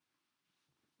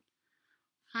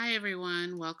Hi,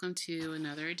 everyone. Welcome to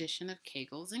another edition of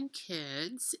Kegels and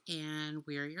Kids. And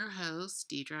we're your hosts,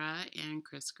 Deidre and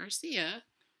Chris Garcia.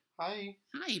 Hi.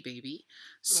 Hi, baby.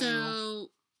 Hello.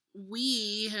 So,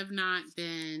 we have not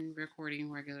been recording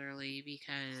regularly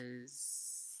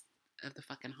because of the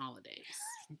fucking holidays,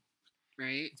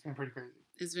 right? It's been pretty crazy.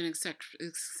 It's been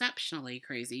exceptionally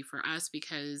crazy for us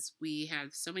because we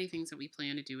have so many things that we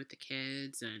plan to do with the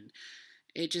kids, and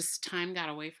it just time got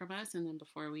away from us. And then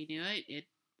before we knew it, it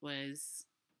was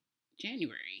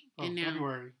January, Oh, and now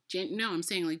February. no, I'm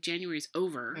saying like January's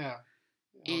over, Yeah.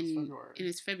 Oh, it's and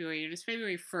February. it's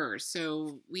February 1st.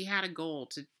 So we had a goal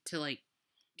to like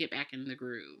get back in the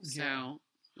groove. Yeah. So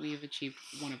we have achieved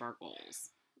one of our goals,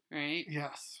 right?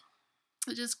 Yes.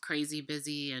 Just crazy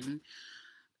busy and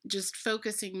just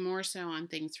focusing more so on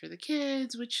things for the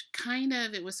kids, which kind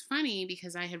of it was funny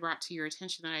because I had brought to your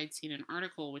attention that I had seen an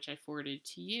article which I forwarded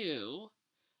to you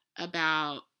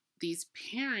about these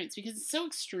parents because it's so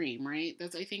extreme, right?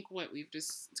 That's I think what we've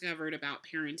discovered about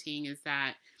parenting is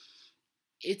that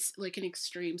it's like an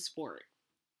extreme sport.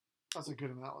 That's a good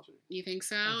analogy. You think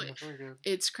so? I think that's very good.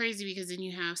 It's crazy because then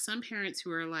you have some parents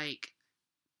who are like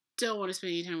don't want to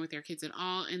spend any time with their kids at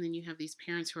all, and then you have these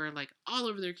parents who are like all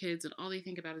over their kids and all they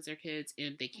think about is their kids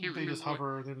and they can't They remember just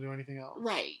hover. They don't do anything else.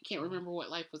 right, can't remember what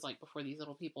life was like before these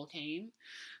little people came.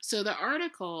 So the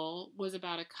article was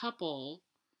about a couple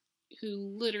who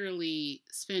literally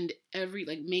spend every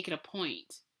like make it a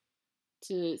point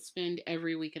to spend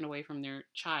every weekend away from their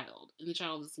child, and the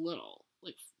child is little,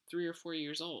 like 3 or 4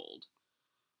 years old,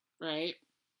 right?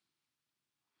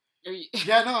 Are you,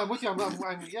 Yeah, no, I'm with you.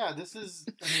 Yeah, this is.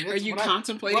 are you When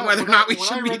contemplating whether or not we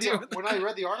should be doing when I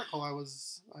read the article, I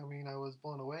was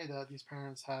blown away that these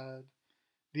parents had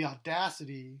the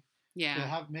audacity to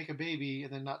Yeah. make a baby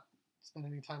and then not spend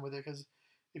any time with it. Because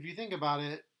if you think about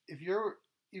it, if you're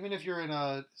even if you're in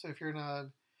a if you're in a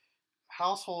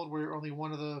household where only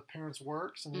one of the parents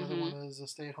works and the other one Mm-hmm. is a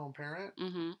stay-at-home parent,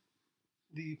 Mm-hmm.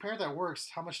 the parent that works,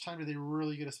 how much time do they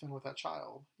really get to spend with that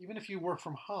child? Even if you work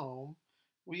from home,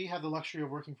 we have the luxury of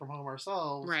working from home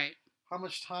ourselves. Right. How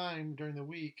much time during the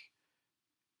week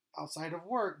outside of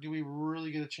work do we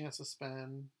really get a chance to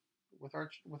spend with our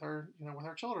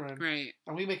children? Right.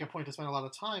 And we make a point to spend a lot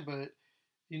of time, but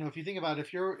if you think about it,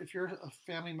 if you're a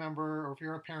family member or if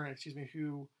you're a parent, excuse me,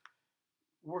 who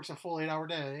works a full 8 hour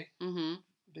day, Mm-hmm.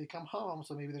 they come home,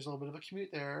 so maybe there's a little bit of a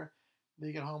commute there.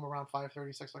 They get home around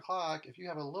 5:30, 6 o'clock. If you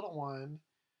have a little one,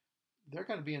 they're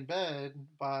going to be in bed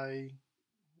by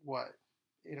what,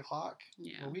 8 o'clock?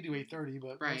 Yeah. Well, we do 8:30,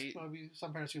 but right. maybe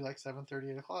some parents do like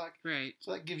 7:30, 8 o'clock. Right.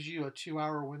 So that gives you a 2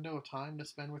 hour window of time to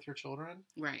spend with your children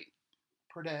Right.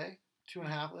 per day. Two and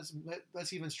a half.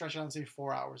 Let's even stretch it out and say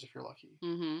 4 hours if you're lucky.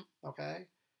 Mm-hmm. Okay.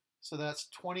 So that's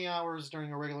 20 hours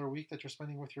during a regular week that you're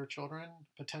spending with your children,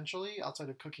 potentially, outside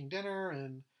of cooking dinner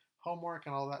and homework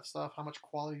and all that stuff. How much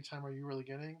quality time are you really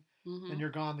getting? Mm-hmm. And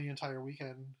you're gone the entire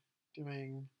weekend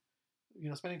doing,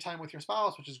 spending time with your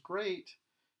spouse, which is great.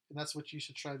 And that's what you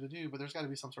should strive to do, but there's got to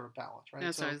be some sort of balance, right?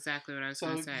 That's exactly what I was so,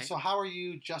 going to say. so how are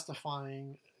you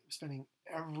justifying spending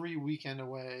every weekend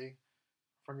away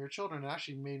from your children? It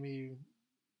actually made me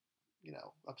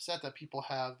upset that people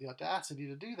have the audacity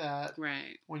to do that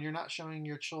right. when you're not showing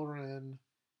your children,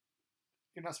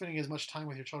 you're not spending as much time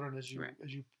with your children as you Right.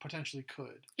 as you potentially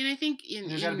could. And I think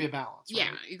there's got to be a balance. Yeah,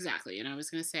 right? exactly. And I was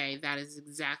going to say that is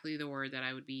exactly the word that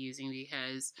I would be using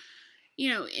because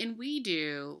and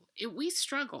we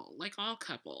struggle like all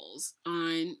couples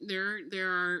on there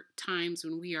are times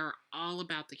when we are all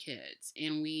about the kids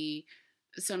and we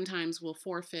sometimes will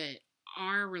forfeit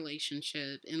our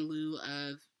relationship in lieu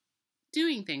of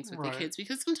doing things with the Right. kids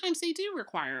because sometimes they do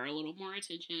require a little more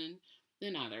attention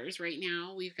than others. Right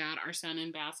now, we've got our son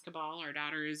in basketball, our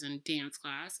daughter is in dance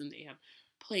class, and they have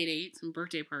play dates and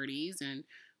birthday parties, and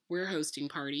we're hosting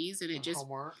parties, and it just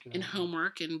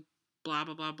homework and blah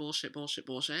blah blah bullshit.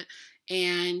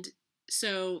 And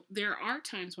so there are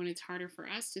times when it's harder for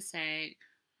us to say,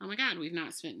 "Oh my God, we've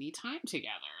not spent any time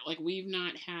together. Like we've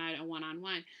not had a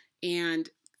one-on-one." And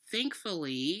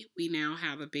thankfully, we now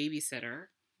have a babysitter.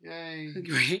 Yay!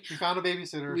 Right? We found a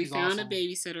babysitter. We She's found awesome. a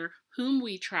babysitter whom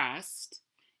we trust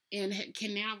and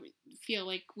can now feel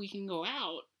like we can go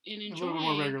out and enjoy a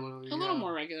little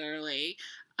more regularly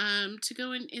to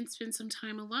go and spend some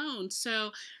time alone.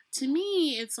 So to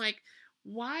me, it's like,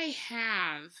 why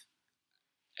have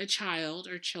a child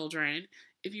or children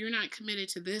if you're not committed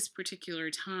to this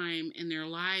particular time in their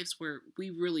lives where we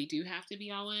really do have to be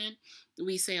all in?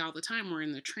 We say all the time we're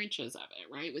in the trenches of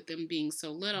it, right? With them being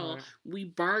so little, right. We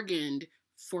bargained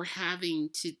for having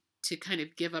to kind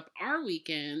of give up our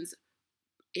weekends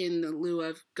in the lieu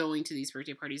of going to these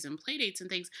birthday parties and play dates and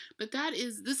things. But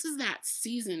this is that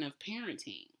season of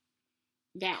parenting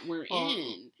that we're Well,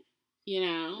 in, you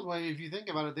know? well, if you think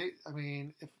about it, I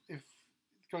mean, if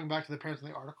going back to the parents in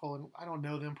the article, and I don't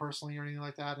know them personally or anything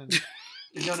like that, and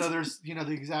you don't know there's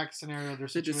the exact scenario, their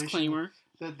The situation disclaimer.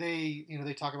 that they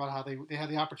talk about how they had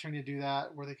the opportunity to do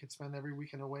that where they could spend every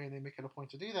weekend away and they make it a point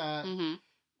to do that.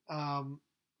 Mm-hmm.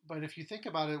 But if you think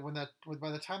about it,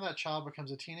 by the time that child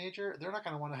becomes a teenager, they're not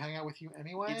going to want to hang out with you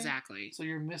anyway. Exactly. So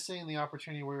you're missing the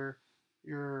opportunity where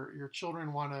your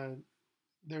children want to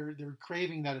they're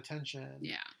craving that attention.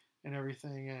 Yeah. And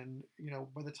everything, and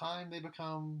by the time they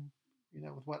become,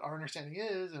 with what our understanding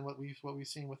is and what we've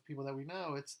seen with people that we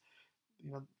know, it's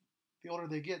the older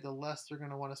they get, the less they're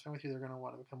going to want to spend with you. They're going to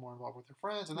want to become more involved with their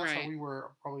friends, and that's how we were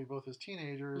probably both as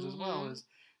teenagers as well. As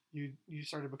you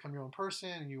started to become your own person,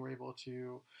 and you were able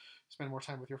to spend more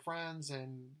time with your friends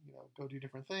and go do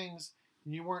different things.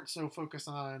 And you weren't so focused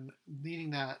on needing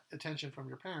that attention from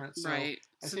your parents. So right.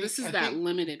 So this is that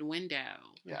limited window.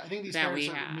 Yeah, I think these parents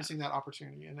are missing that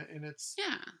opportunity, and it's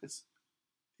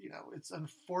it's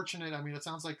unfortunate. I mean, it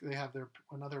sounds like they have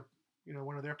one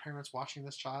of their parents watching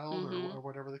this child or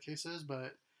whatever the case is,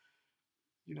 but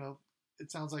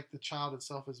it sounds like the child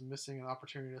itself is missing an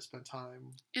opportunity to spend time.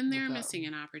 And they're missing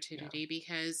an opportunity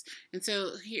because, and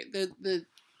so here the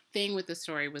thing with the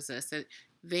story was this, that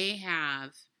they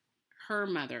have her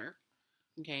mother,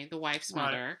 okay, the wife's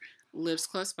mother, lives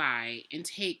close by and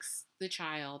takes the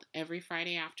child every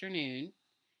Friday afternoon,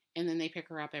 and then they pick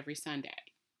her up every Sunday.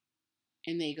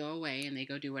 And they go away and they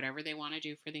go do whatever they want to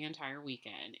do for the entire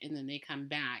weekend. And then they come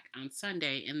back on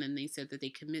Sunday, and then they said that they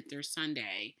commit their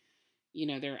Sunday,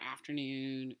 their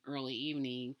afternoon, early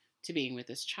evening, to being with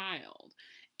this child.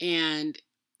 And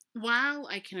while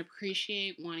I can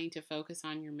appreciate wanting to focus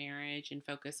on your marriage and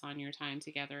focus on your time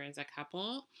together as a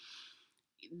couple,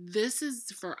 this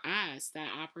is for us that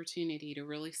opportunity to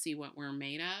really see what we're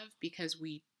made of, because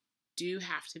we do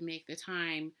have to make the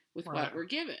time with what we're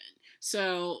given.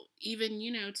 So even,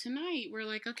 tonight we're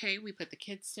like, okay, we put the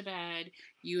kids to bed.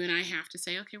 You and I have to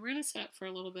say, okay, we're going to sit up for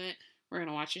a little bit. We're going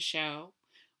to watch a show.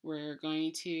 We're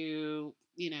going to,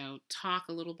 talk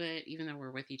a little bit, even though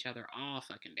we're with each other all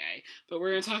fucking day. But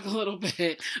we're going to talk a little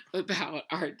bit about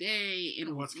our day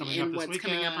and what's coming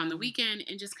up on the weekend,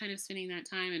 and just kind of spending that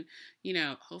time and,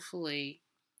 hopefully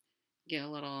get a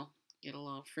little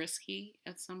frisky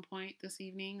at some point this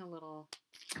evening. A little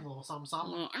something,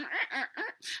 something.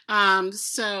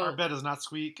 So our bed is not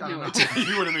squeak. I don't know.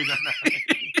 You would have made that.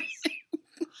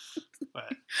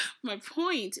 But my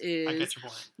point is, I get your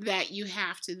point, that you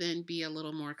have to then be a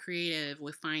little more creative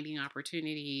with finding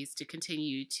opportunities to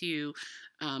continue to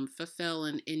fulfill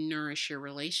and nourish your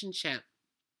relationship.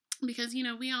 Because,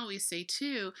 we always say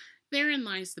too, therein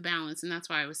lies the balance. And that's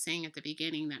why I was saying at the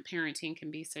beginning that parenting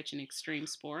can be such an extreme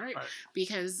sport,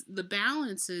 because the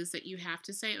balance is that you have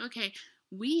to say, okay,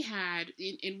 we had,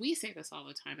 and we say this all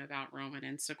the time about Roman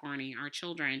and Sigourney, our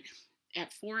children,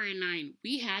 at 4 and 9,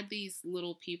 we had these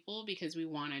little people because we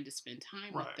wanted to spend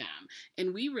time with them.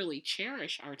 And we really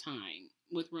cherish our time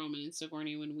with Roman and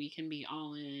Sigourney when we can be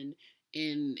all in,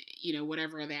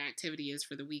 whatever the activity is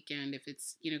for the weekend, if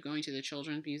it's, going to the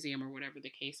children's museum or whatever the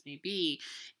case may be.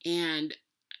 And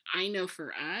I know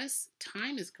for us,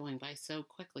 time is going by so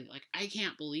quickly. Like, I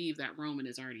can't believe that Roman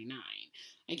is already 9.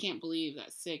 I can't believe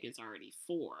that Sig is already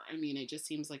 4. I mean, it just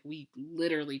seems like we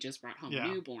literally just brought home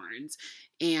newborns.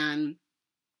 And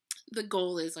the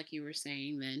goal is, like you were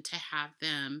saying, then to have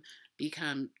them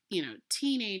become,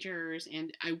 teenagers,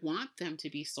 and I want them to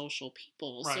be social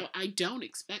people. So I don't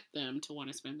expect them to want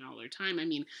to spend all their time. I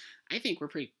mean, I think we're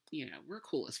pretty, we're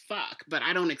cool as fuck, but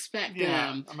I don't expect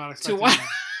them I'm not expecting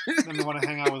them to want to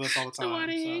hang out with us all the time. To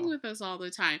want to hang with us all the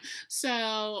time.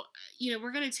 So,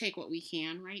 we're going to take what we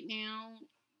can right now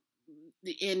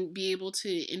and be able to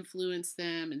influence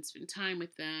them and spend time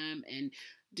with them and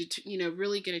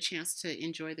really get a chance to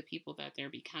enjoy the people that they're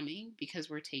becoming, because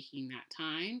we're taking that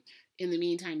time. In the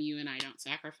meantime, you and I don't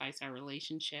sacrifice our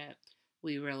relationship.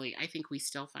 I think we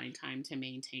still find time to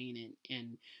maintain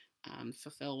and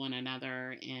fulfill one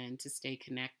another and to stay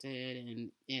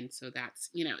connected. And so that's,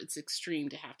 it's extreme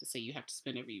to have to say you have to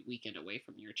spend every weekend away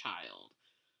from your child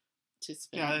to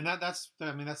spend. Yeah, and that's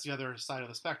the other side of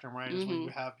the spectrum, right? Is when you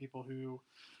have people who,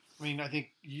 I think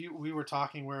we were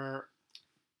talking where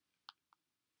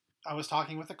I was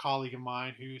talking with a colleague of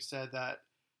mine who said that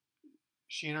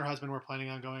she and her husband were planning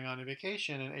on going on a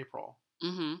vacation in April.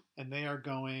 Mm-hmm. And they are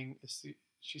going,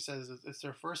 she says it's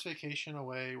their first vacation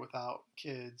away without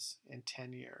kids in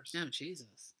 10 years. Oh,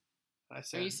 Jesus. And I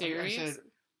said, are you serious? I said,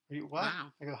 are you, what?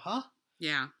 Wow. I go, huh?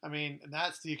 Yeah. I mean,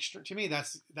 that's the extreme. To me,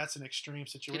 that's an extreme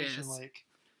situation. is. Like,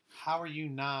 how are you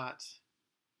not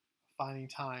finding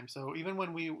time? So even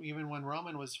when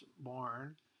Roman was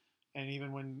born, and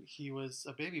even when he was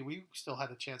a baby, we still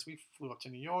had a chance. We flew up to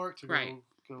New York to Right.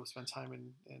 go spend time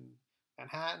in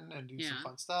Manhattan and do some Yeah.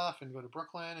 fun stuff and go to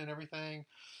Brooklyn and everything.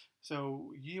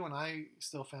 So you and I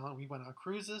still found we went on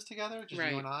cruises together, just you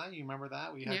Right. and I. You remember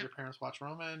that? We had Yep. your parents watch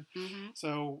Roman. Mm-hmm.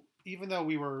 So even though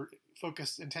we were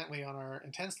focused intensely on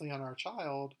our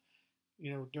child,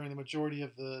 during the majority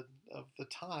of the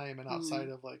time and outside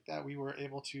Mm-hmm. of like that, we were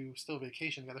able to still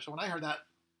vacation together. So when I heard that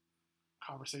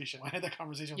conversation, when I had that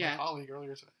conversation with my Yeah. colleague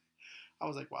earlier today, I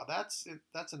was like, wow, that's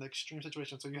an extreme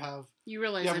situation. So You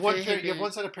realize you have if one it had you have been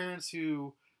one set of parents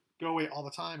who go away all the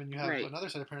time, and you have right. another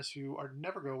set of parents who are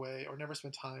never go away or never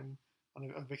spend time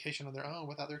on a vacation on their own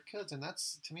without their kids, and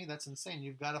that's to me that's insane.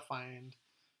 You've got to find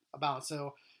a balance.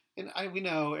 So, we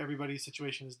know everybody's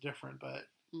situation is different, but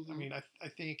I Mm-hmm. mean, I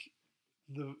think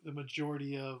the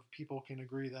majority of people can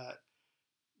agree that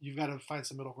you've got to find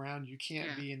some middle ground. You can't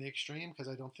Yeah. be in the extreme because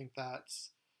I don't think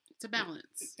that's It's a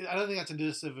balance. I don't think that's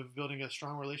indicative of building a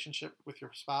strong relationship with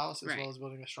your spouse as Right. well as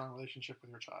building a strong relationship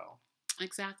with your child.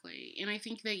 Exactly. And I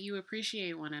think that you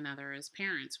appreciate one another as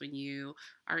parents when you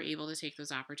are able to take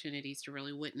those opportunities to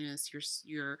really witness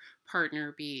your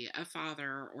partner be a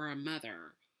father or a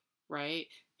mother, right?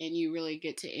 And you really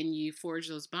get to and you forge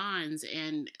those bonds,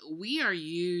 and we are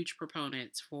huge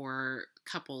proponents for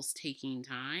couples taking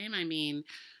time. I mean,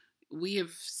 we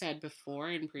have said before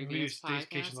in I mean, we do previous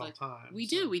staycations podcasts, all like the time. we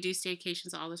So do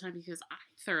staycations all the time because I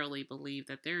thoroughly believe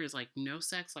that there is like no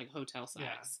sex like hotel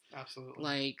yeah, sex. absolutely.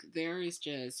 Like there is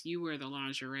just you wear the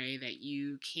lingerie that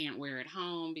you can't wear at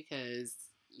home because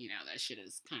that shit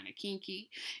is kind of kinky,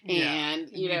 Yeah, and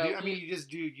and you do. I mean, you just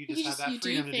have that you do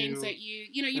freedom to things do. that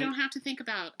you don't have to think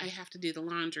about. I have to do the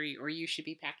laundry, or you should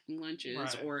be packing lunches,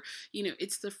 Right. or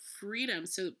it's the freedom.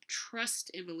 So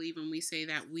trust and believe when we say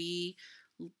that we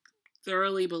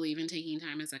thoroughly believe in taking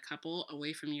time as a couple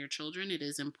away from your children. It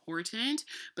is important,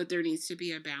 but there needs to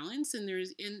be a balance, and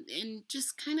there's in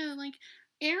just kind of like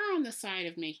err on the side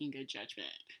of making good judgment.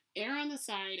 Err on the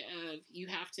side of you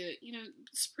have to,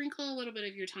 sprinkle a little bit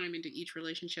of your time into each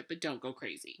relationship, but don't go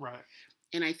crazy. Right.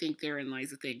 And I think therein lies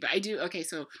the thing. But I do okay,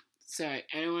 so I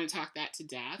don't want to talk that to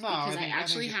death No, because I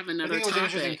actually have another it was an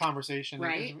interesting topic, conversation.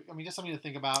 right? I mean, just something to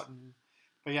think about.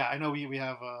 But yeah, I know we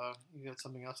have you got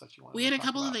something else that you wanted We to had a talk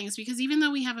couple of about. things because even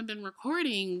though we haven't been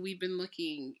recording, we've been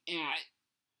looking at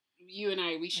you and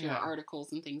I. We share Yeah.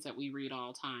 articles and things that we read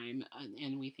all the time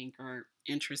and we think are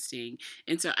interesting.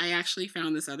 And so I actually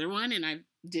found this other one, and I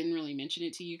didn't really mention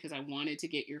it to you because I wanted to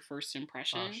get your first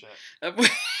impression Oh shit. of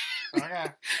Okay.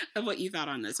 of what you thought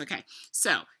on this. Okay,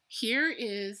 so here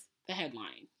is the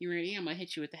headline. You ready? I'm gonna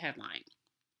hit you with the headline.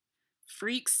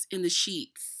 Freaks in the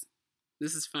sheets.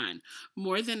 This is fun.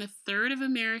 More than a third of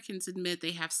Americans admit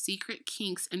they have secret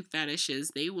kinks and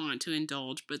fetishes they want to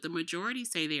indulge, but the majority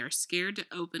say they are scared to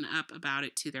open up about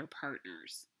it to their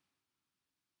partners.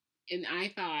 And I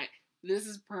thought, this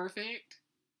is perfect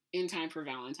in time for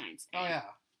Valentine's Day. Oh yeah.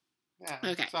 Yeah.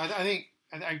 Okay. So I think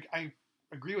I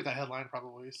agree with that headline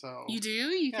probably. So You do?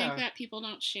 You think that people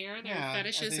don't share their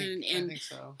fetishes I think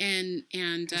so. and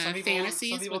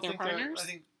fantasies with their partners? I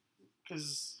think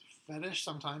because fetish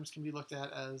sometimes can be looked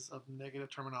at as a negative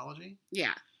terminology.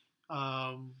 Yeah.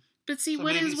 But see, So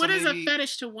what maybe, is a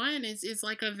fetish to one is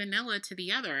like a vanilla to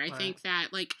the other. I think that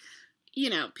like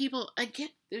people I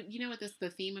get what the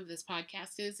theme of this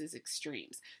podcast is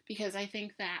extremes, because I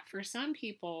think that for some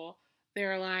people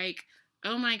they're like,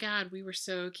 oh my god, we were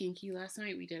so kinky last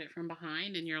night, we did it from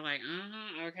behind, and you're like,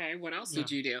 okay, what else did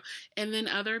you do? And then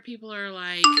other people are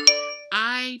like,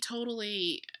 I'm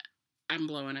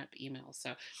blowing up emails,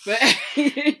 so but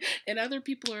and other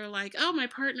people are like, oh, my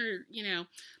partner,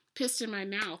 pissed in my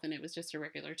mouth and it was just a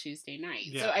regular Tuesday night.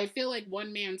 Yeah. So I feel like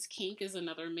one man's kink is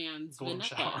another man's golden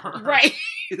vanilla. Shower. Right.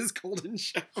 His golden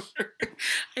shower.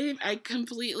 I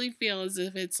completely feel as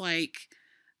if it's like,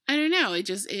 I don't know,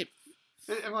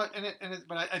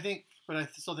 but I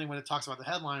still think when it talks about the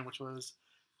headline, which was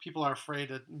people are afraid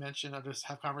to mention or just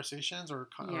have conversations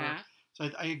yeah. So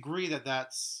I agree that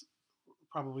that's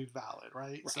probably valid,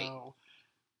 right?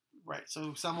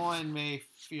 So someone may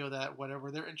feel that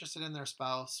whatever they're interested in their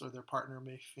spouse or their partner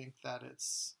may think that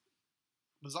it's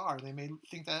bizarre. They may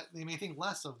think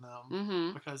less of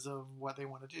them because of what they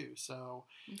want to do. So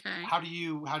how do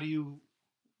you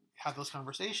have those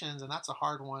conversations? And that's a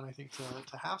hard one, I think,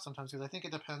 to have sometimes, because I think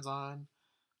it depends on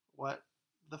what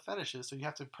the fetish is. So you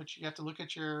have to look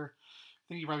at your, I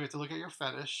think you probably have to look at your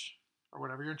fetish or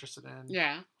whatever you're interested in.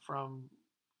 Yeah. From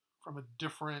a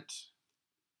different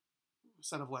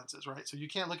set of lenses, right? So you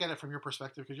can't look at it from your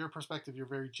perspective, because your perspective, you're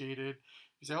very jaded.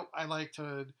 You say, oh, I like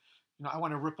to, I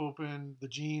want to rip open the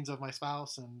jeans of my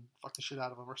spouse and fuck the shit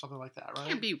out of them or something like that, right?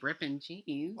 Can't be ripping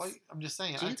jeans. Well, I'm just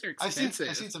saying. Jeans are I've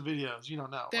expensive. seen some videos. You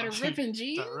don't know. That are ripping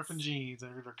jeans? That are ripping jeans,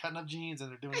 and they're cutting up jeans, and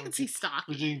they're doing I can see stockings.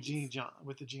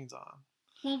 With the jeans on.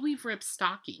 Well, we've ripped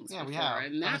stockings before, we have.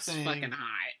 And that's fucking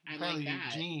hot. I like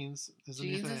that. Jeans is a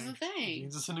jeans new thing. Is a thing.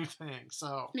 Jeans is a new thing.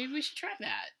 So maybe we should try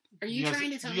that. Are you trying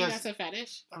to tell me that's a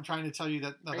fetish? I'm trying to tell you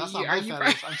that that's not my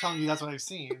fetish. I'm telling you that's what I've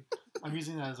seen. I'm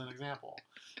using that as an example.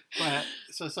 But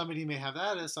so somebody may have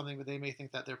that as something, but they may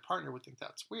think that their partner would think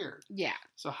that's weird. Yeah.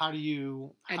 So how do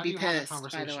you? I'd be pissed.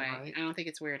 By the way, right? I don't think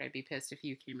it's weird. I'd be pissed if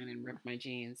you came in and ripped my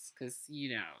jeans, because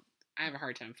I have a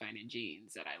hard time finding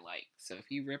jeans that I like. So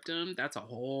if you ripped them, that's a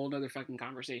whole other fucking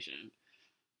conversation.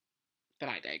 But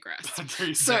I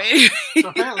digress. So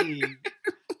apparently,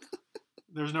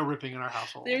 there's no ripping in our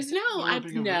household. There's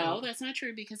no, that's not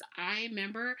true, because I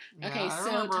remember. Yeah, okay,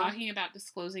 talking about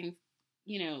disclosing,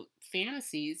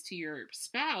 fantasies to your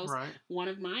spouse. Right. One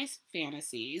of my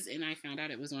fantasies, and I found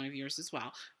out it was one of yours as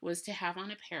well, was to have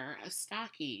on a pair of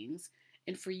stockings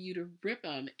and for you to rip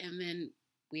them, and then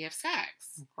we have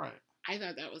sex. Right. I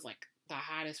thought that was like the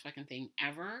hottest fucking thing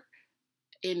ever.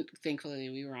 And thankfully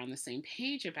we were on the same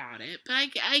page about it. But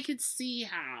I could see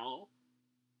how,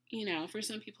 for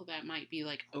some people that might be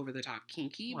like over the top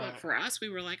kinky. Right. But for us, we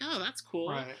were like, oh, that's cool.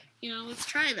 Right. Let's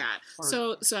try that.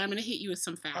 So I'm going to hit you with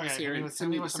some facts here and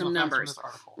some numbers.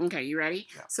 Okay, you ready?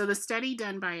 Yeah. So the study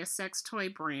done by a sex toy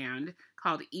brand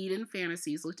called Eden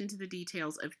Fantasies looked into the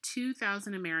details of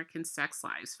 2,000 American sex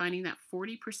lives, finding that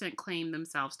 40% claim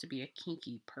themselves to be a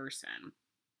kinky person.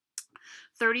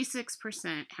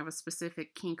 36% have a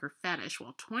specific kink or fetish,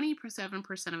 while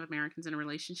 27% of Americans in a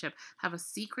relationship have a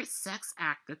secret sex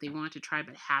act that they want to try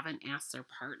but haven't asked their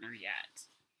partner yet.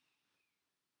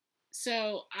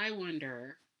 So I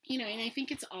wonder, and I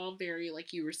think it's all very,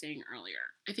 like you were saying earlier,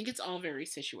 I think it's all very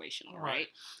situational, right?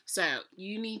 So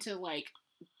you need to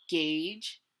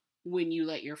gauge when you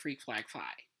let your freak flag fly.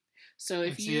 So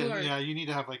if you need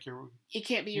to have it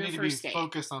can't be your first date.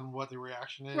 Focus on what the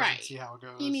reaction is, right? And see how it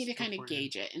goes. You need to kind of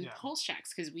gauge it and pulse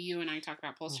checks, because you and I talk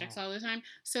about pulse checks all the time.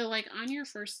 So on your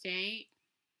first date,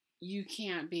 you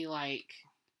can't be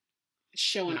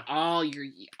showing all your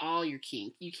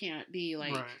kink. You can't be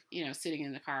sitting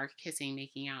in the car kissing,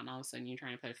 making out, and all of a sudden you're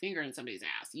trying to put a finger in somebody's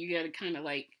ass. You got to kind of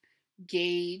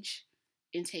gauge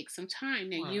and take some time.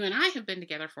 Now, you and I have been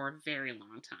together for a very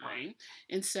long time.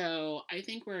 And so I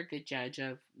think we're a good judge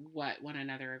of what one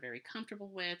another are very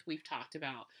comfortable with. We've talked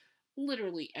about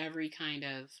literally every kind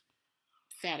of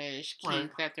fetish,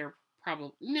 kink that they're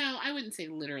probably... No, I wouldn't say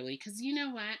literally, because you know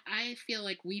what? I feel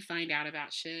like we find out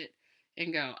about shit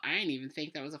and go, I didn't even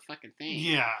think that was a fucking thing.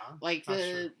 Yeah.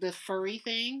 The furry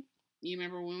thing. You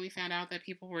remember when we found out that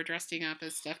people were dressing up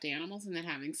as stuffed animals and then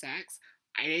having sex?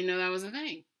 I didn't know that was a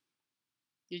thing.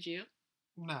 Did you?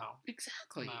 No.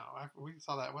 Exactly. No, we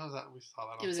saw that. What was that? We saw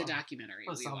that. It was a documentary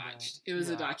we watched. It was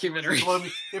a documentary.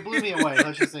 It blew me away.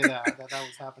 Let's just say that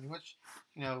was happening. Which,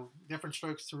 different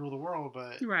strokes to rule the world,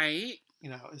 but right.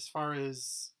 As far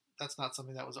as that's not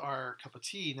something that was our cup of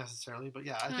tea necessarily, but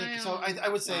yeah, I think so. I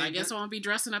would say. Well, I guess I won't be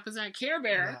dressing up as that Care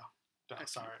Bear. No,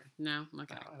 sorry. No,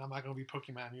 okay. No, and I'm not going to be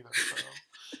Pokemon either.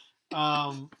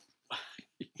 So,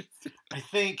 I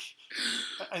think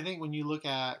when you look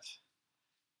at,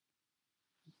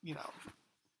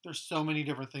 there's so many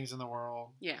different things in the world.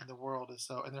 Yeah. And the world is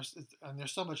so, and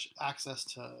there's so much access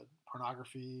to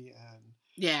pornography and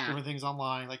different things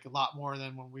online, a lot more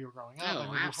than when we were growing up.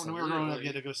 Oh, absolutely. When we were growing up, you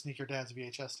had to go sneak your dad's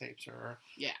VHS tapes or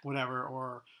whatever,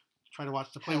 or try to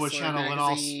watch the Playboy Hustler channel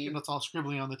magazine. and it's all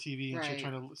scribbly on the TV and shit,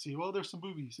 trying to see, well, there's some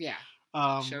boobies. Yeah.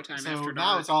 Showtime so after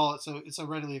now dark. it's so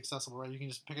readily accessible, right? You can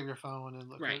just pick up your phone and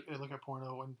look at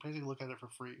porno and basically look at it for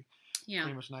free. Yeah.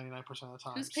 Pretty much 99% of the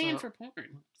time. Who's paying for porn?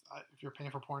 If you're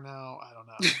paying for porn now, I don't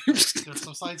know. There's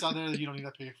some sites out there that you don't need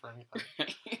to pay for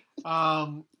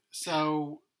anything.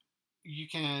 So you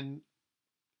can,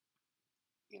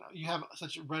 you have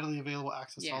such readily available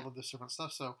access to all of this different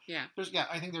stuff. So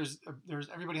I think there's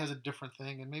everybody has a different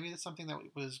thing, and maybe it's something that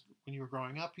was when you were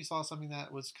growing up, you saw something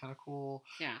that was kind of cool.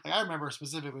 Yeah. I remember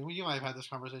specifically, you might have had this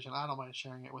conversation. I don't mind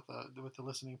sharing it with the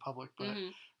listening public, but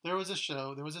there was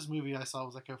this movie I saw. It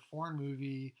was a foreign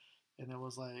movie, and it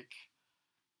was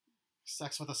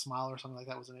Sex with a Smile or something like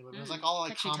that was the name of it. It was all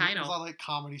comedy. It was all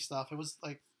comedy stuff. It was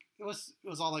it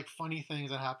was all funny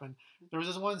things that happened. There was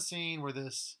this one scene where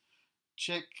this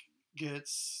chick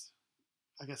gets,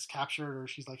 I guess, captured, or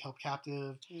she's held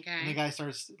captive. Okay. And the guy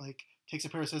starts takes a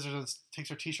pair of scissors and takes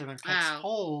her t-shirt and cuts Oh,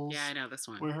 holes yeah, I know this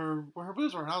one. where her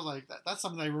boobs were, and I was like, that's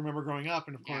something I remember growing up,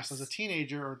 and of course Yes. as a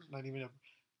teenager, or not even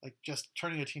like just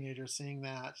turning a teenager, seeing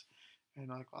that, and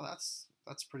like, well,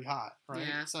 that's pretty hot, right?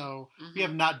 Yeah. So we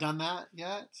have not done that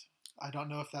yet. I don't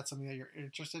know if that's something that you're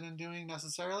interested in doing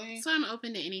necessarily. So I'm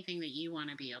open to anything that you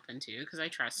want to be open to because I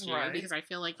trust you. Right. Because I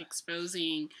feel like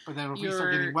exposing. But then if we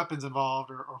start getting weapons involved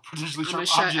or potentially sharp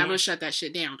I'm gonna objects, shut that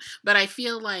shit down. But I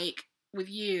feel like with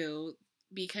you,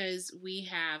 because we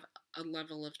have a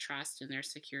level of trust and there's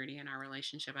security in our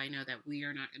relationship, I know that we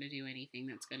are not going to do anything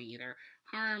that's going to either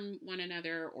harm one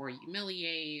another or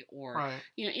humiliate or right?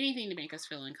 anything to make us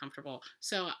feel uncomfortable.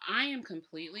 So I am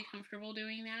completely comfortable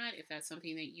doing that. If that's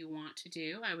something that you want to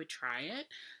do, I would try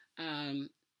it.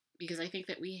 Because I think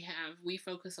that we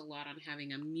focus a lot on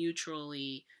having a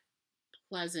mutually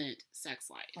pleasant sex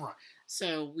life. Right.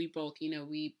 So we both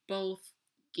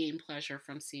gain pleasure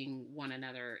from seeing one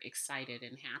another excited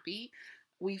and happy.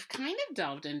 We've kind of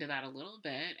delved into that a little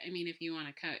bit. I mean, if you want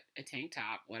to cut a tank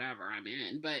top, whatever, I'm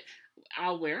in. But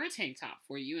I'll wear a tank top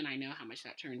for you, and I know how much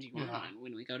that turns you on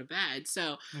when we go to bed.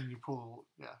 So and you pull,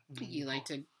 you like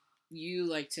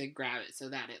to grab it so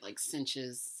that it like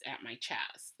cinches at my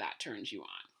chest. That turns you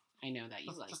on. I know that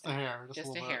you like just that. a hair, just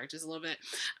a bit. hair, just a little bit.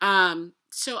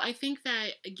 So I think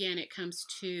that again, it comes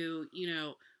to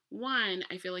one,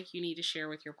 I feel like you need to share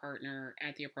with your partner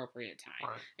at the appropriate time.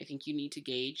 Right. I think you need to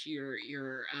gauge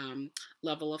your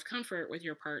level of comfort with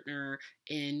your partner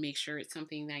and make sure it's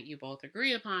something that you both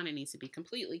agree upon. It needs to be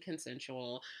completely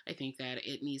consensual. I think that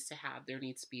there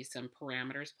needs to be some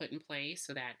parameters put in place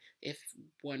so that if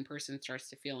one person starts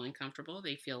to feel uncomfortable,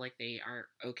 they feel like they are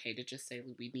okay to just say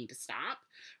we need to stop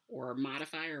or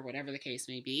modify or whatever the case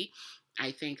may be.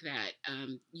 I think that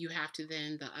you have to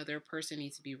the other person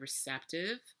needs to be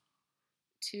receptive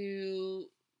to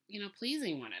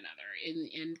pleasing one another,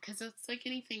 and because it's like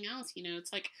anything else,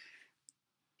 it's like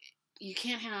you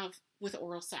can't have with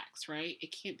oral sex, right?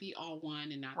 It can't be all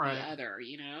one and not the other,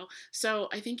 so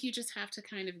I think you just have to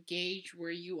kind of gauge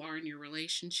where you are in your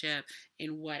relationship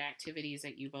and what activities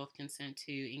that you both consent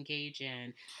to engage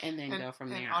in, and then go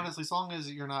from there. Honestly, as long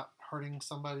as you're not hurting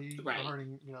somebody, or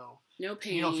hurting, no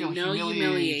pain, you don't feel no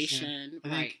humiliation.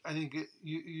 I think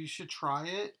you should try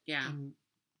it. Yeah. And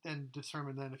then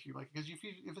determine if you like it. Because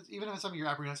if it's something you're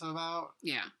apprehensive about.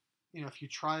 Yeah. If you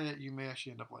try it, you may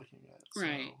actually end up liking it.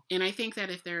 Right. So. And I think that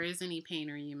if there is any pain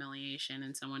or humiliation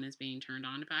and someone is being turned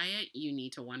on by it, you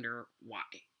need to wonder why.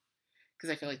 Because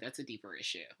I feel like that's a deeper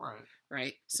issue. Right.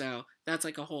 Right? So that's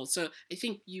like a whole. So I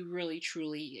think you really,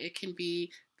 truly, it can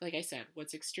be, like I said,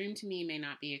 what's extreme to me may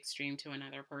not be extreme to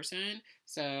another person.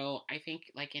 So I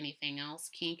think like anything else,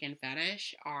 kink and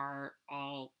fetish are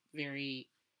all very,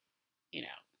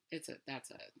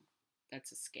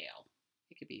 that's a scale.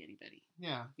 It could be anybody.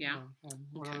 Yeah. Yeah. And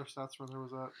what other stats were there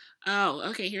was that? Oh,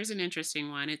 okay. Here's an interesting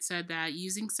one. It said that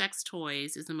using sex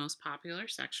toys is the most popular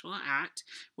sexual act,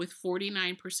 with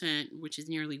 49%, which is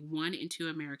nearly 1 in 2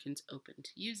 Americans open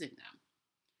to using them.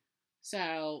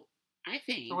 So I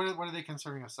think. So what are they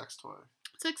considering a sex toy?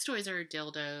 Sex toys are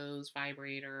dildos,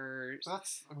 vibrators.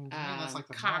 That's that's like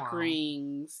the cock norm.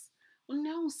 rings. Well,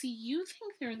 no, see, you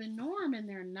think they're the norm, and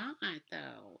they're not,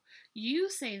 though. You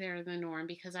say they're the norm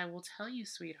because I will tell you,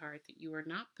 sweetheart, that you are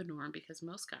not the norm because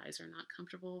most guys are not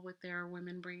comfortable with their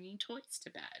women bringing toys to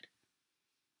bed.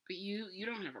 But you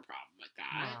don't have a problem with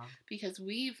that because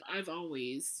I've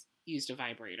always used a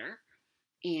vibrator,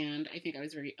 and I think I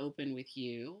was very open with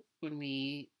you when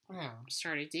we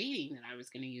started dating that I was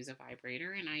going to use a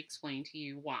vibrator, and I explained to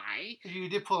you why. You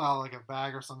did pull out like a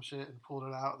bag or some shit and pulled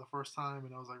it out the first time,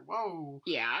 and I was like, "Whoa,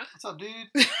 yeah, what's up, dude?"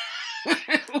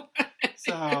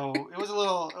 So it was a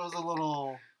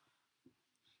little.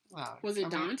 Was it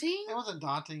daunting? It wasn't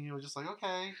daunting. It was just like,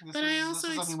 okay, this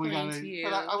is something we gotta. To you.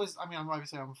 But I'm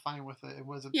obviously I'm fine with it. It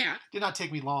wasn't. Yeah. Did not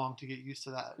take me long to get used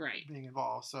to that. Right. Being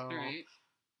involved. So. Right.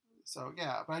 So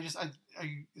yeah, but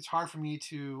I it's hard for me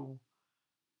to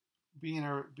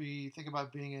think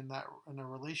about being in a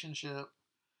relationship,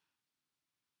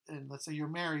 and let's say you're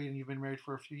married and you've been married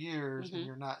for a few years and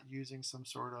you're not using some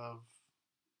sort of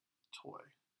toy.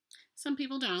 Some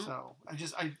people don't. So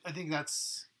I think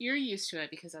that's you're used to it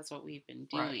because that's what we've been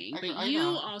doing. Right. But you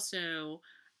also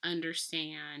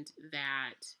understand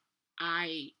that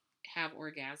I have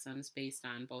orgasms based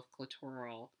on both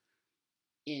clitoral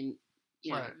and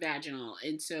vaginal,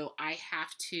 and so I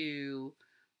have to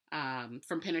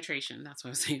from penetration. That's what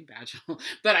I was saying, vaginal.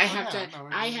 But I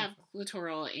have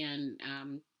clitoral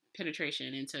and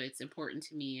penetration, and so it's important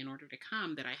to me in order to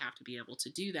come that I have to be able to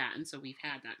do that. And so we've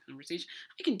had that conversation.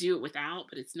 I can do it without,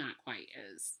 but it's not quite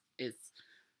as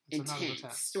So not as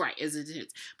intense. Right, as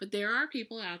intense. But there are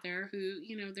people out there who,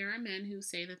 there are men who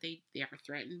say that they are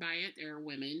threatened by it. There are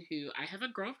women who, I have a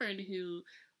girlfriend who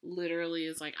literally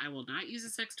is like, I will not use a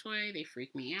sex toy. They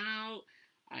freak me out.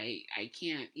 I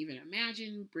can't even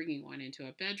imagine bringing one into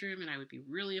a bedroom, and I would be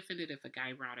really offended if a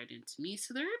guy brought it into me.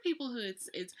 So there are people who it's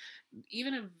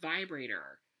even a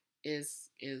vibrator is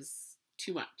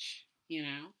too much,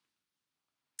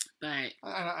 But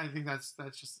I think that's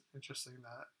just interesting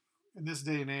that in this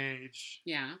day and age,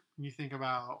 yeah, when you think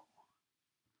about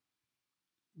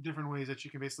different ways that you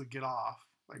can basically get off,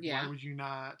 like why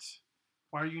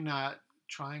are you not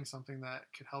trying something that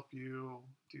could help you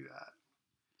do that?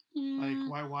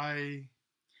 Like why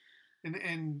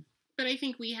and but I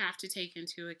think we have to take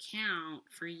into account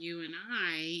for you and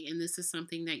I, and this is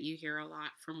something that you hear a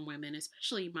lot from women,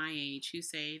 especially my age, who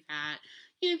say that,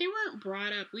 we weren't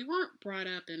brought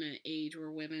up in an age where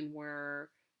women were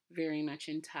very much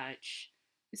in touch,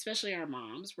 especially our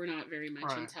moms were not very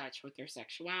much in touch with their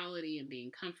sexuality and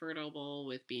being comfortable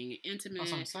with being intimate.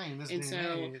 That's what I'm saying. This and day so,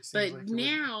 and age, but like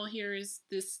now here is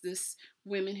this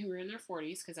women who are in their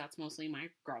 40s, because that's mostly my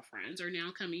girlfriends, are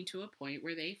now coming to a point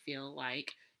where they feel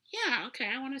like, yeah, okay,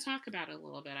 I want to talk about it a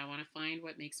little bit. I want to find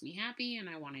what makes me happy, and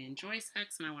I want to enjoy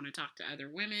sex, and I want to talk to other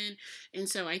women. And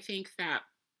so I think that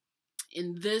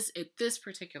at this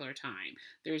particular time,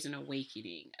 there's an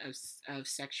awakening of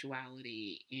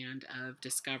sexuality and of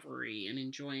discovery and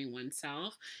enjoying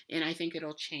oneself. And I think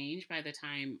it'll change by the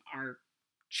time our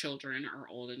children are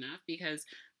old enough, because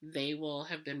they will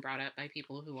have been brought up by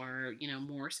people who are,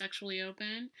 more sexually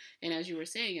open. And as you were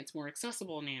saying, it's more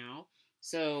accessible now.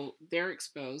 So they're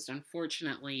exposed,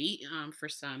 unfortunately, for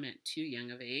some at too young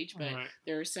of age. But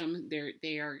there are some,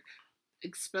 they are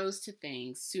exposed to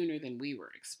things sooner than we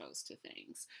were exposed to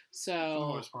things. So for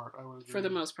the most part, I would agree. For the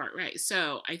most part, right.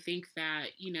 So I think that,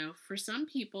 for some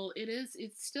people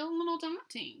it's still a little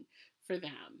daunting for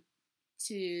them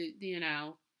to,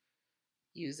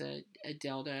 use a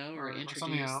dildo or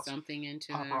introduce something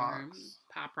into Pop their rocks. room.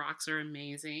 Pop rocks are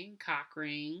amazing. Cock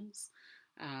rings.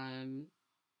 I'm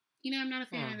not a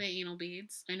fan of the anal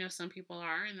beads. I know some people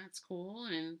are, and that's cool.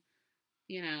 And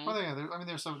well, yeah,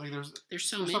 there's so many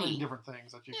different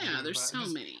things that you can do. Yeah, there's so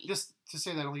many. Just to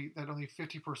say that only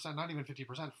 50%, not even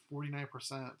 50%,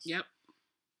 49%. Yep.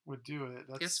 Would do it.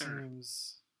 That yes,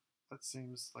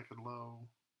 seems like a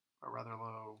rather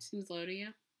low. Seems low to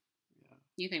you? Yeah.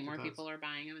 You think more people are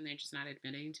buying them and they're just not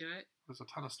admitting to it? There's a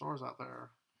ton of stores out there.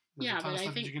 There's a ton of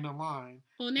stuff that you can online.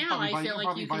 Well, now I feel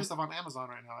like you can buy stuff on Amazon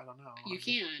right now. I don't know. You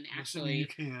can actually.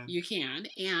 You can,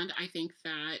 and I think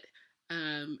that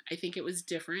I think it was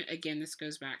different. Again, this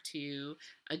goes back to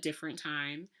a different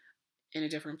time in a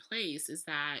different place. Is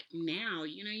that now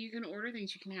you can order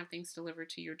things, you can have things delivered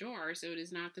to your door, so it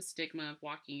is not the stigma of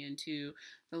walking into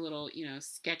the little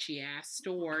sketchy ass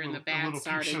store in the bad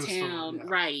side of town, store,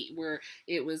 right, where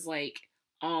it was like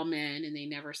all men and they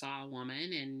never saw a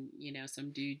woman, and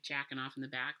some dude jacking off in the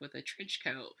back with a trench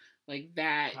coat like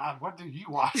that. God, what did you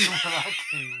watch when that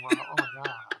came out? Oh my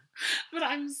God. But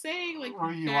I'm saying, like,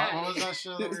 what was that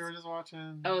show that we were just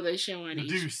watching? Oh, the show on The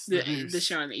Deuce. The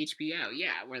show on the HBO,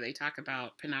 yeah, where they talk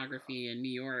about pornography in New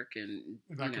York and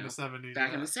back in the 70s.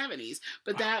 Back in the 70s.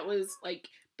 But that was like,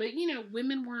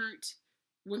 women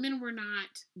were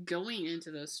not going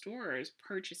into those stores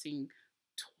purchasing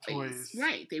toys.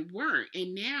 Right, they weren't.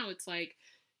 And now it's like,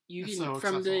 you can,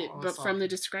 from the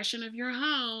discretion of your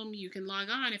home, you can log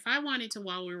on. If I wanted to,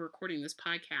 while we're recording this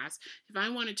podcast, if I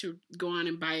wanted to go on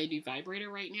and buy a new vibrator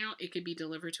right now, it could be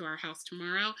delivered to our house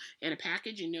tomorrow in a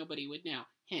package and nobody would know.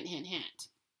 Hint, hint, hint.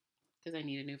 Because I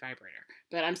need a new vibrator.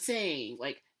 But I'm saying,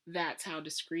 like, that's how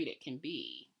discreet it can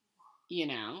be.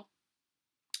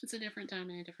 It's a different time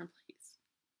and a different place.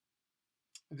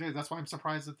 That's why I'm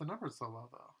surprised that the number's so low,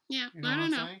 though. Yeah, I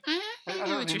don't know. I get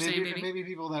what you're saying, baby. Maybe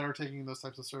people that are taking those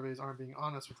types of surveys aren't being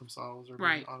honest with themselves or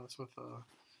being honest with the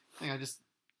thing.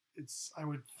 I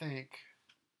would think,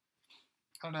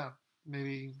 I don't know,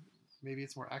 maybe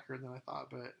it's more accurate than I thought,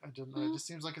 but I don't know. It just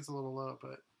seems like it's a little low,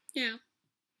 but yeah.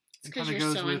 It's because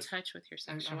you're so in touch with your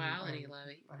sexuality,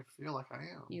 Lovey. I feel like I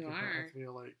am. You are. I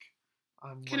feel like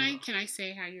I'm. Can I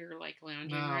say how you're like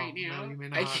lounging right now? No, you may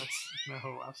not.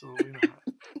 No, absolutely not.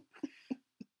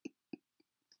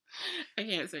 I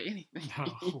can't say anything.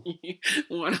 No.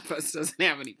 One of us doesn't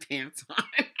have any pants on.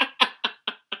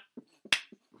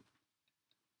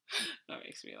 That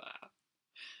makes me laugh.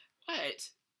 But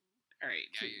all right,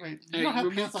 wait, you don't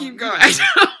have pants on. Keep going.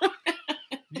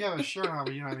 You have a shirt on,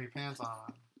 but you don't have any pants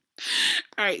on.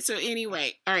 All right. So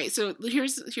anyway, So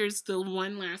here's the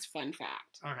one last fun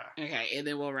fact. Okay, and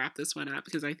then we'll wrap this one up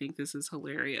because I think this is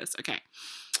hilarious. Okay.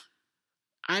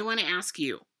 I want to ask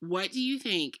you, what do you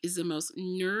think is the most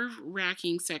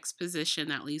nerve-wracking sex position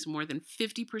that leaves more than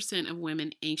 50% of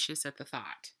women anxious at the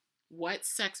thought? What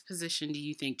sex position do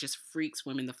you think just freaks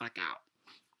women the fuck out?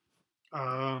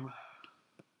 I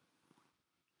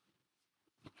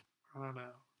don't know.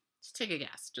 Just take a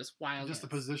guess. Just wild Just guess.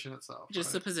 the position itself. Just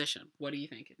right? the position. What do you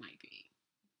think it might be?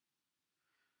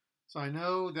 So I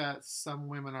know that some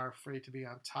women are afraid to be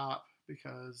on top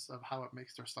because of how it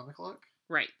makes their stomach look.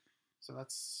 Right. So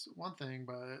that's one thing,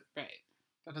 but Right.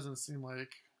 that doesn't seem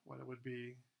like what it would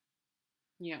be.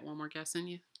 You got one more guess in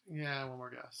you? Yeah, one more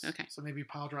guess. Okay. So maybe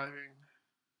pile driving.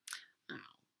 Oh.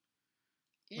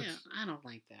 Yeah, I don't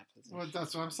like that position. Well,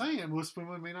 that's what I'm saying. Most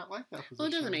women may not like that position. Well,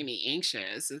 it doesn't make me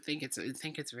anxious. I think it's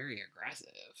very aggressive.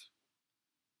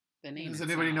 The name. Does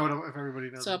anybody know if everybody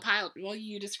knows? So a pile. Well,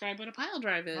 you describe what a pile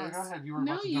drive is. Oh, go ahead. You were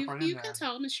about to jump right in you there. can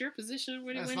tell them it's your position.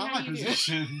 It's not my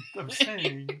position. I'm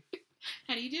saying.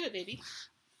 How do you do it, baby?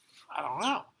 I don't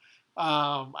know.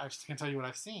 I can tell you what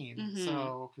I've seen. Mm-hmm.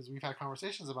 So, because we've had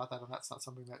conversations about that, and that's not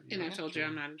something that you. And I've told you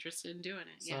I'm not interested in doing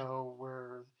it. So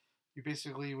where you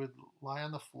basically would lie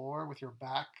on the floor with your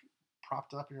back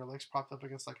propped up and your legs propped up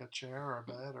against like a chair or a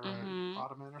bed or a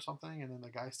ottoman or something, and then the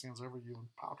guy stands over you and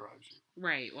pile drives you.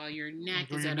 Right, while your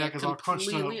neck is in a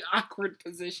completely awkward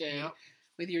position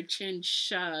with your chin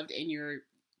shoved and your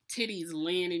titties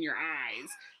laying in your eyes.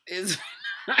 Is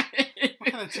what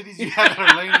kind of titties do you have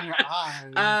that are laying in your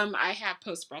eyes? I have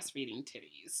post breastfeeding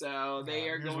titties, so they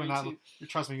are going to.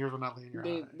 Trust me, yours will not lay in your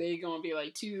eye. They're going to be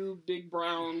like two big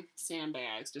brown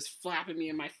sandbags just flapping me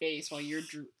in my face while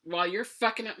you're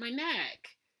fucking up my neck.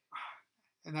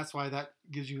 And that's why that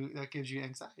gives you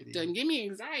anxiety. Doesn't give me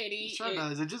anxiety. It sure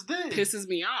does. It just did. Pisses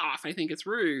me off. I think it's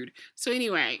rude. So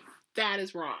anyway, that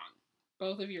is wrong.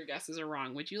 Both of your guesses are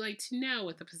wrong. Would you like to know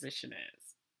what the position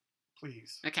is?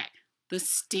 Please. Okay. The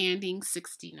standing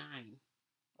 69.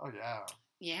 Oh, yeah.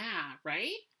 Yeah,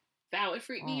 right? That would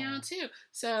freak me out, too.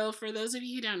 So, for those of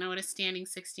you who don't know what a standing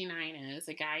 69 is,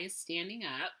 a guy is standing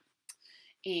up,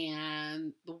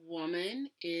 and the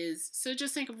woman is... So,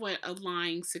 just think of what a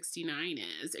lying 69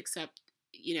 is, except,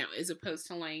 as opposed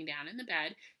to laying down in the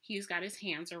bed, he's got his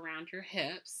hands around your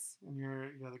hips. And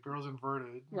the girl's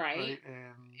inverted. Right.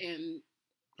 And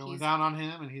going down on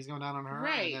him, and he's going down on her.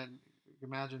 Right. And then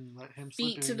imagine him feet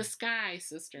slipping to the sky,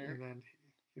 sister. And then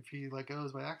if he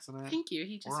goes by accident, thank you,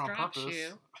 he just drops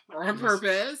you, or on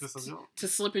purpose to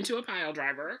slip into a pile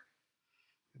driver.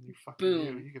 And you fucking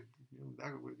boom.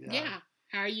 Yeah.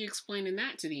 How are you explaining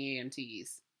that to the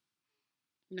EMTs?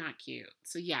 Not cute.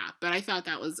 So yeah, but I thought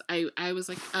that was I was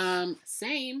like,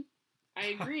 same. I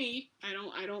agree. I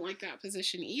don't like that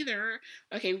position either.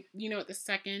 Okay, you know what the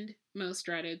second most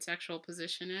dreaded sexual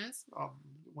position is?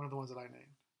 One of the ones that I named.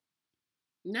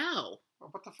 No.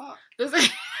 What the fuck?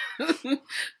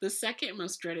 The second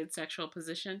most dreaded sexual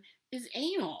position is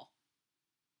anal.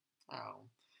 Oh.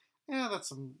 Yeah,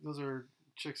 those are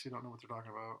chicks who don't know what they're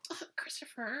talking about.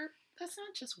 Christopher, that's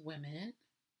not just women.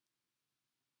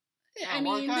 I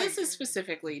mean, this is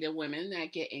specifically to women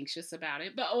that get anxious about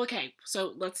it. But okay,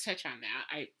 so let's touch on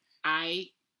that. I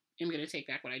am going to take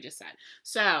back what I just said.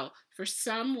 So, for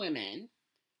some women,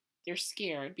 they're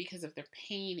scared because of their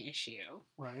pain issue.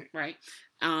 Right. Right.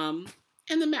 And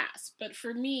the mass. But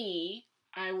for me,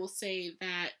 I will say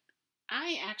that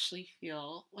I actually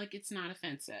feel like it's not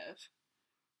offensive.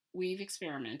 We've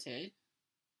experimented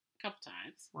a couple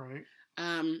times. Right.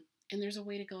 And there's a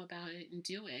way to go about it and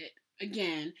do it.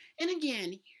 Again,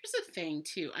 here's the thing,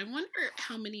 too. I wonder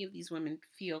how many of these women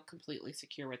feel completely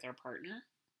secure with their partner.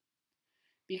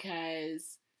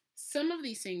 Because some of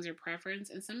these things are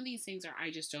preference, and some of these things are I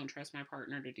just don't trust my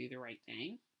partner to do the right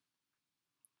thing.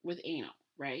 With anal,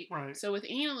 right? Right. So with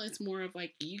anal, it's more of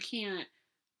like, you can't,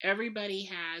 everybody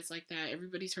has like that,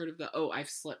 everybody's heard of the, I've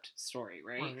slipped story,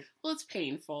 right? Well, it's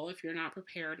painful. If you're not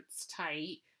prepared, it's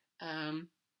tight.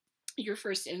 Your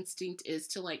first instinct is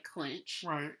to like clench,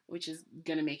 right, which is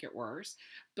gonna make it worse.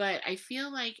 But I feel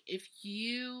like if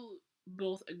you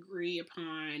both agree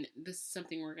upon this is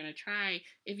something we're gonna try,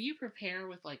 if you prepare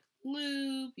with like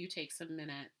lube, you take some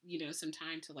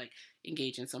time to like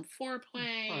engage in some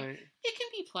foreplay, right, it can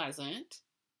be pleasant,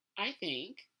 I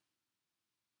think.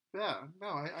 Yeah, no,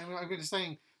 I'm just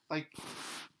saying, like,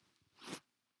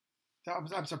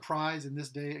 I'm surprised in this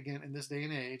day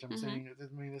and age. I'm saying,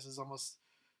 I mean, this is almost.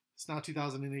 It's now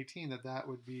 2018 that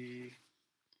would be...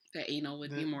 That anal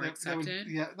would be more accepted?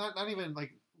 Not even,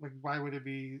 like, why would it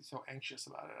be so anxious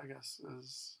about it, I guess,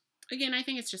 is... Again, I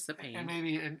think it's just the pain. And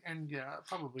maybe, and yeah,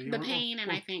 probably. The pain,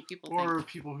 I think people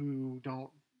people who don't,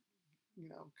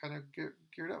 kind of get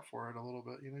geared up for it a little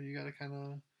bit. You got to kind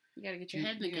of... You got to get your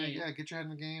head in the game. Yeah, get your head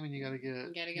in the game, and you got to get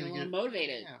a little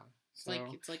motivated. Yeah. So,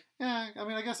 it's like yeah. I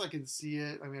mean, I guess I can see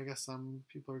it. I mean, I guess some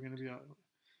people are going to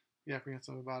be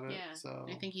apprehensive about it. Yeah. So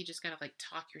I think you just got to like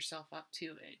talk yourself up to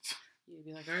it. You'd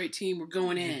be like, all right, team, we're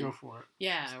going in. Go for it.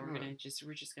 Yeah, we're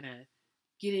just gonna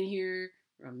get in here.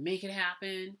 We're gonna make it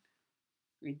happen.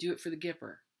 We're gonna do it for the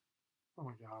Gipper. Oh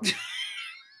my god.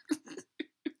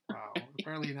 Wow.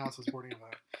 Apparently you now it's a sporting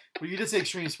event. Well, you did say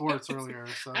extreme sports earlier,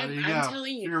 so there you go. I'm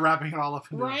telling you. You're wrapping it all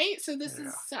up in right? So this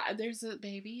is there's a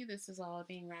baby. This is all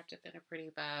being wrapped up in a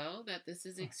pretty bow. That this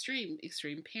is extreme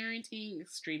parenting,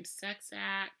 extreme sex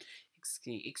act,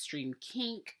 extreme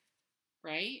kink,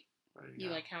 right? You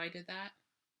like how I did that?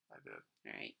 I did.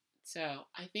 All right. So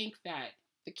I think that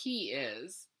the key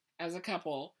is, as a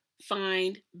couple,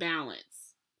 find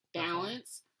balance.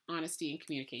 Balance, honesty, and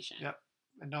communication. Yep.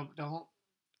 And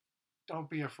don't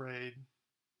be afraid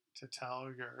to tell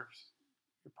your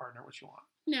partner what you want.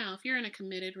 No, if you're in a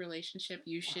committed relationship,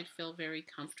 you should feel very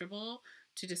comfortable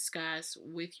to discuss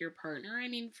with your partner. I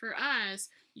mean, for us,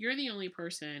 you're the only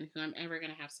person who I'm ever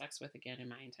going to have sex with again in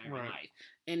my entire life.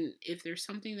 And if there's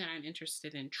something that I'm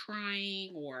interested in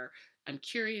trying or I'm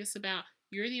curious about,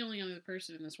 you're the only other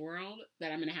person in this world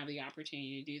that I'm going to have the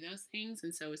opportunity to do those things.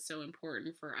 And so it's so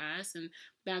important for us. And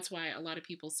that's why a lot of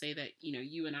people say that,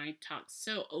 you and I talk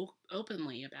so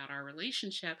openly about our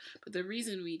relationship. But the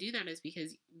reason we do that is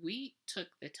because we took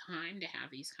the time to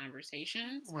have these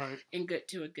conversations and get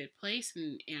to a good place.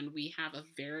 And we have a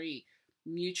very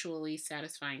mutually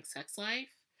satisfying sex life.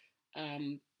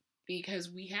 Because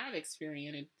we have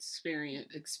experimented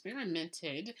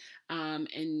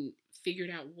and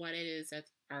figured out what it is that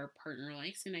our partner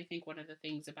likes. And I think one of the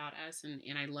things about us, and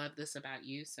I love this about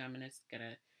you, so I'm just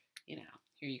gonna,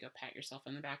 here you go, pat yourself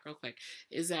on the back real quick,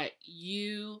 is that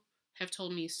you have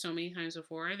told me so many times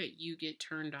before that you get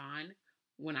turned on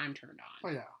when I'm turned on.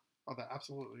 Oh yeah, that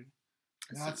absolutely.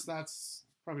 And that's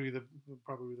probably the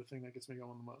thing that gets me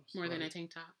going the most. More than a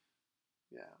tank top.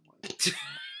 Yeah.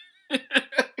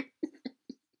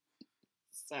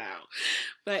 So,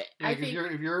 but I think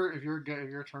if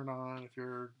you're turned on,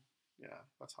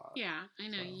 that's hot. Yeah, I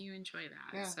know you enjoy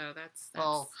that. Yeah. So that's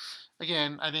well.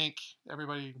 Again, I think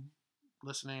everybody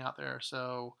listening out there.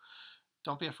 So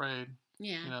don't be afraid.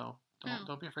 Yeah.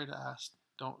 Don't be afraid to ask.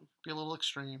 Don't be a little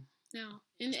extreme. No,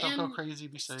 don't go crazy.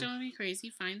 Be safe. Don't be crazy.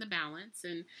 Find the balance.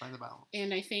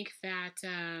 And I think that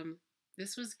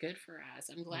this was good for us.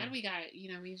 I'm glad we got.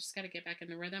 We just got to get back in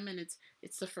the rhythm, and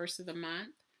it's the first of the month.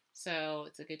 So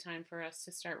it's a good time for us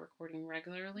to start recording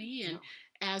regularly. And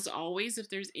as always, if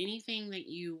there's anything that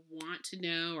you want to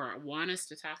know or want us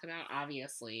to talk about,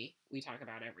 obviously we talk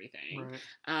about everything.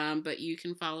 Right. But you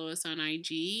can follow us on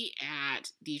IG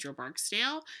at Deidre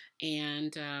Barksdale.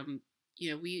 And,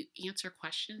 we answer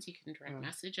questions. You can direct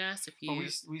message us if you.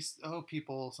 We owe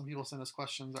people. Some people send us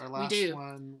questions. Our last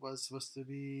one was supposed to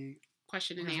be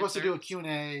question and answer. We were supposed to do a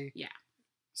Q&A. Yeah.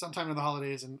 Sometime in the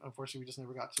holidays, and unfortunately we just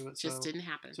never got to it. Just didn't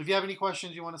happen. So if you have any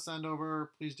questions you want to send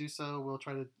over, please do so. We'll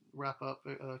try to wrap up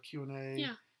a Q&A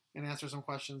and answer some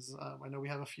questions. I know we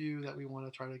have a few that we want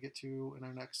to try to get to in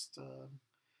our next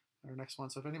one.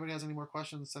 So if anybody has any more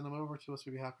questions, send them over to us.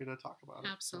 We'd be happy to talk about it.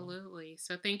 Absolutely.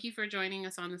 So thank you for joining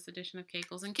us on this edition of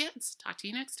Kegels and Kids. Talk to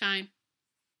you next time.